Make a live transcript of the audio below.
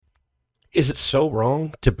Is it so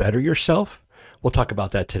wrong to better yourself? We'll talk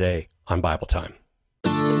about that today on Bible Time.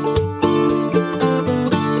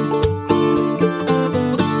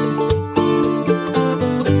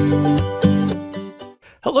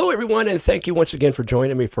 Hello, everyone, and thank you once again for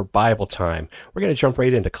joining me for Bible Time. We're going to jump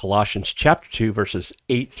right into Colossians chapter 2, verses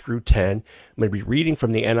 8 through 10. I'm going to be reading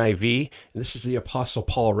from the NIV, and this is the Apostle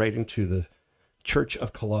Paul writing to the Church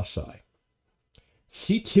of Colossae.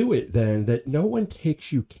 See to it, then, that no one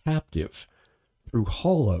takes you captive through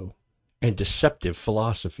hollow and deceptive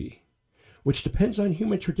philosophy, which depends on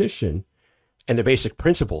human tradition and the basic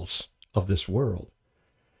principles of this world,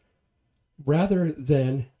 rather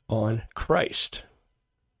than on Christ.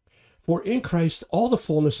 For in Christ all the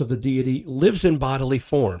fullness of the deity lives in bodily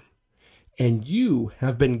form, and you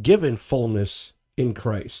have been given fullness in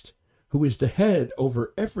Christ, who is the head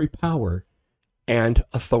over every power and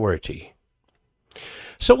authority.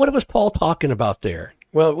 So what was Paul talking about there?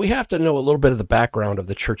 Well, we have to know a little bit of the background of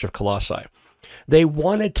the Church of Colossae. They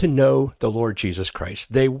wanted to know the Lord Jesus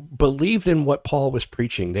Christ. They believed in what Paul was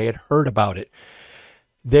preaching. They had heard about it.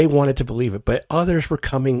 They wanted to believe it, but others were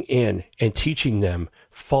coming in and teaching them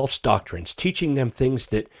false doctrines, teaching them things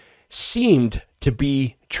that seemed to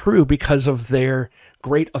be true because of their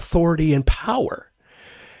great authority and power.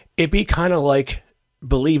 It'd be kind of like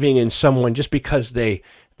believing in someone just because they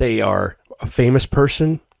are a famous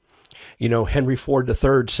person. You know, Henry Ford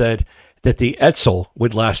III said that the Edsel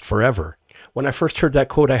would last forever. When I first heard that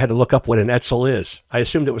quote, I had to look up what an Edsel is. I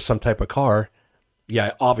assumed it was some type of car.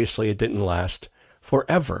 Yeah, obviously it didn't last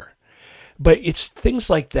forever. But it's things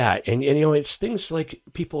like that. And you know, it's things like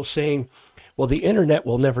people saying, well, the internet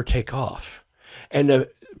will never take off. And the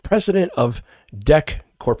president of DEC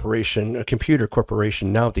Corporation, a computer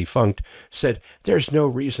corporation now defunct, said there's no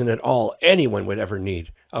reason at all anyone would ever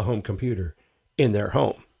need a home computer in their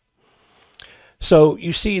home. So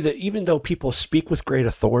you see that even though people speak with great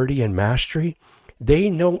authority and mastery, they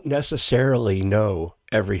don't necessarily know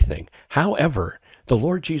everything. However, the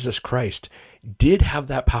Lord Jesus Christ did have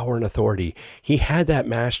that power and authority. He had that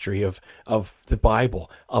mastery of the Bible,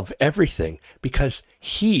 of everything, because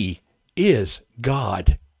he is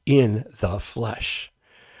God in the flesh,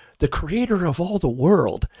 the creator of all the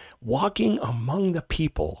world, walking among the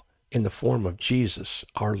people in the form of Jesus,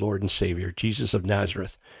 our Lord and Savior, Jesus of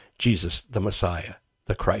Nazareth, Jesus, the Messiah,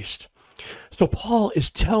 the Christ. So Paul is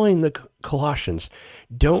telling the Colossians,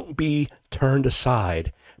 don't be turned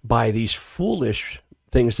aside by these foolish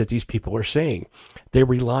things that these people are saying. They're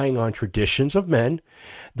relying on traditions of men.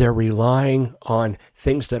 They're relying on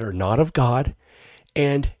things that are not of God,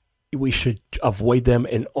 and we should avoid them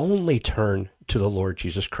and only turn to the Lord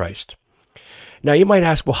Jesus Christ. Now you might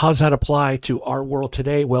ask, well, how does that apply to our world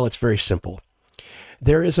today? Well, it's very simple.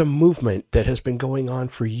 There is a movement that has been going on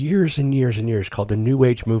for years and years and years called the New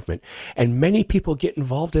Age movement, and many people get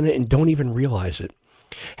involved in it and don't even realize it.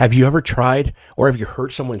 Have you ever tried, or have you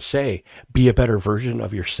heard someone say, be a better version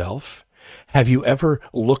of yourself? Have you ever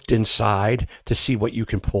looked inside to see what you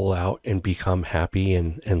can pull out and become happy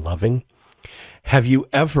and loving? Have you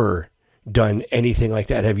ever done anything like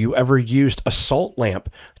that? Have you ever used a salt lamp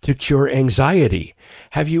to cure anxiety?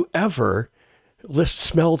 Have you ever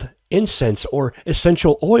smelled incense or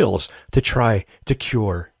essential oils to try to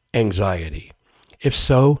cure anxiety? If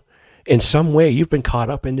so, in some way you've been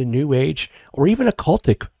caught up in the New Age or even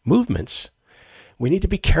occultic movements. We need to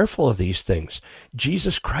be careful of these things.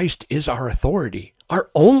 Jesus Christ is our authority,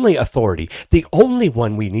 our only authority, the only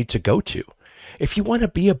one we need to go to. If you want to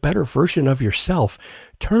be a better version of yourself,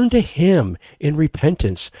 turn to him in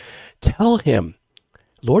repentance. Tell him,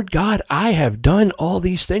 Lord God, I have done all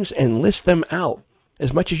these things, and list them out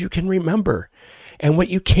as much as you can remember. And what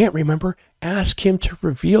you can't remember, ask him to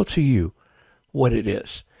reveal to you what it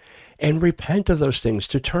is. And repent of those things,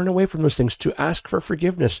 to turn away from those things, to ask for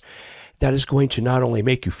forgiveness. That is going to not only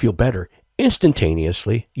make you feel better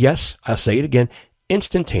instantaneously, yes, I'll say it again,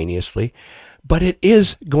 instantaneously, but it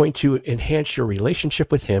is going to enhance your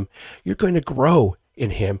relationship with him. You're going to grow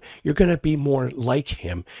in him. You're going to be more like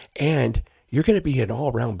him, and you're going to be an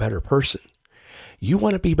all-around better person. You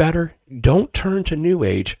want to be better? Don't turn to New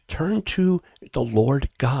Age. Turn to the Lord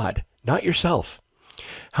God, not yourself.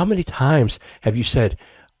 How many times have you said,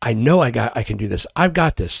 I know I can do this. I've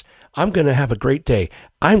got this. I'm going to have a great day.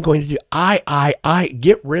 I'm going to do I.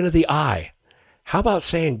 Get rid of the I. How about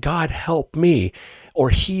saying, God help me, or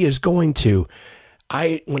he is going to.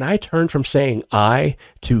 When I turn from saying I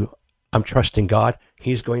to I'm trusting God,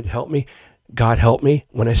 he's going to help me, God help me.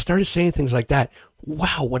 When I started saying things like that,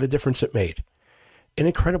 wow, what a difference it made. An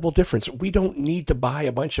incredible difference. We don't need to buy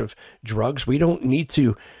a bunch of drugs. We don't need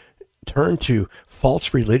to turn to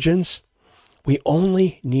false religions. We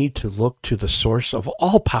only need to look to the source of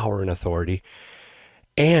all power and authority.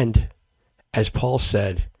 And as Paul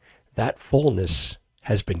said, that fullness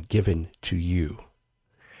has been given to you.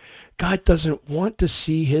 God doesn't want to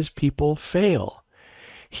see his people fail.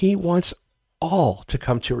 He wants all to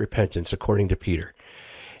come to repentance, according to Peter.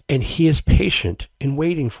 And he is patient in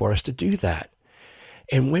waiting for us to do that.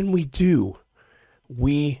 And when we do,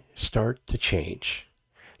 we start to change.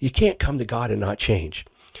 You can't come to God and not change.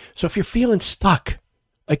 So if you're feeling stuck,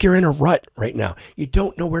 like you're in a rut right now, you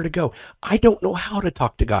don't know where to go. I don't know how to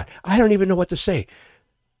talk to God. I don't even know what to say.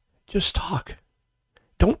 Just talk.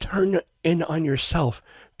 Don't turn in on yourself.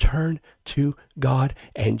 Turn to God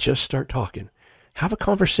and just start talking. Have a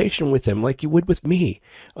conversation with him like you would with me,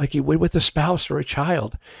 like you would with a spouse or a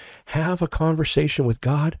child. Have a conversation with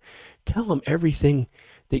God. Tell him everything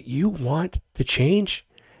that you want to change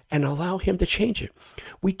and allow him to change it.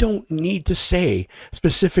 We don't need to say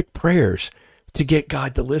specific prayers to get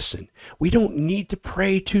God to listen. We don't need to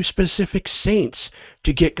pray to specific saints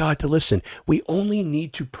to get God to listen. We only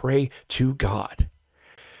need to pray to God.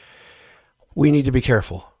 We need to be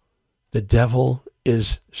careful. The devil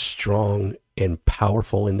is strong and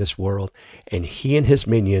powerful in this world, and he and his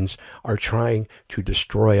minions are trying to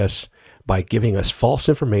destroy us by giving us false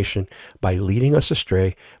information, by leading us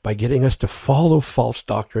astray, by getting us to follow false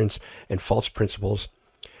doctrines and false principles.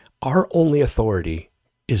 Our only authority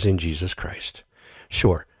is in Jesus Christ.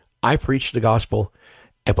 Sure, I preach the gospel,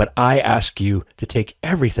 but I ask you to take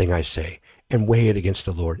everything I say and weigh it against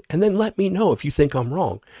the Lord, and then let me know if you think I'm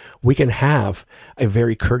wrong. We can have a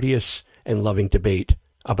very courteous and loving debate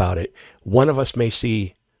about it. One of us may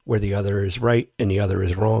see where the other is right and the other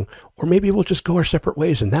is wrong, or maybe we'll just go our separate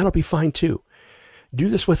ways, and that'll be fine too. Do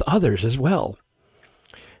this with others as well.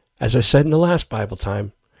 As I said in the last Bible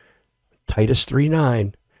time, Titus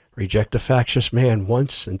 3:9, reject a factious man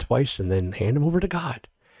once and twice and then hand him over to God.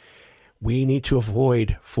 We need to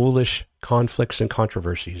avoid foolish conflicts and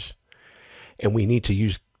controversies, and we need to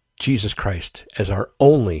use Jesus Christ as our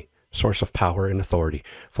only source of power and authority.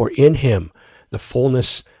 For in him, the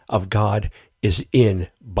fullness of God is in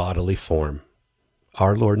bodily form.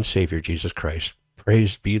 Our Lord and Savior, Jesus Christ,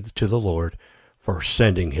 praise be to the Lord for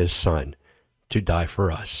sending his Son to die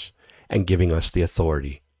for us and giving us the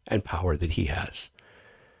authority and power that he has.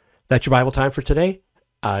 That's your Bible time for today.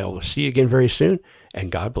 I will see you again very soon,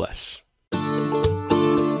 and God bless.